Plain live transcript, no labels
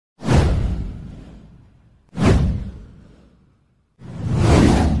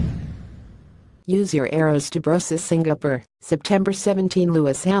Use your arrows to browseSINGAPORE. September 17,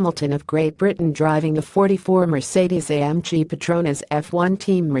 Lewis Hamilton of Great Britain driving the 44 Mercedes-AMG Petronas F1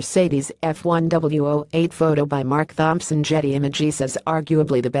 Team Mercedes F1 W08 photo by Mark Thompson. Getty Images says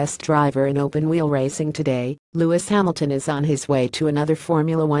arguably the best driver in open-wheel racing today, Lewis Hamilton is on his way to another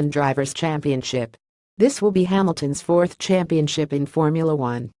Formula One Drivers' Championship. This will be Hamilton's fourth championship in Formula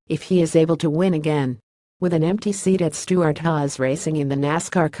One, if he is able to win again. With an empty seat at Stewart-Haas Racing in the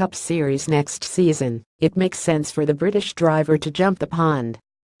NASCAR Cup Series next season, it makes sense for the British driver to jump the pond.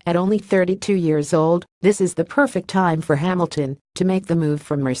 At only 32 years old, this is the perfect time for Hamilton to make the move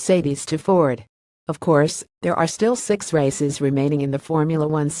from Mercedes to Ford. Of course, there are still 6 races remaining in the Formula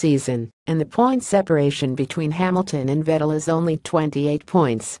One season, and the point separation between Hamilton and Vettel is only 28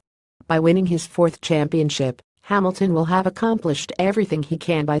 points. By winning his fourth championship, Hamilton will have accomplished everything he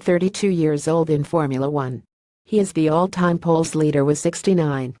can by 32 years old in Formula One. He is the all-time poles leader with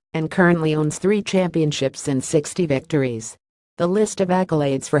 69 and currently owns 3 championships and 60 victories. The list of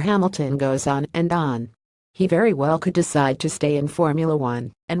accolades for Hamilton goes on and on. He very well could decide to stay in Formula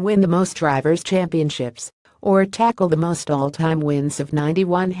One and win the most drivers' championships, or tackle the most all-time wins of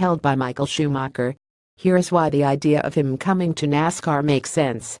 91 held by Michael Schumacher. Here's why the idea of him coming to NASCAR makes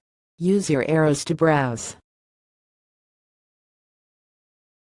sense. Use your arrows to browse.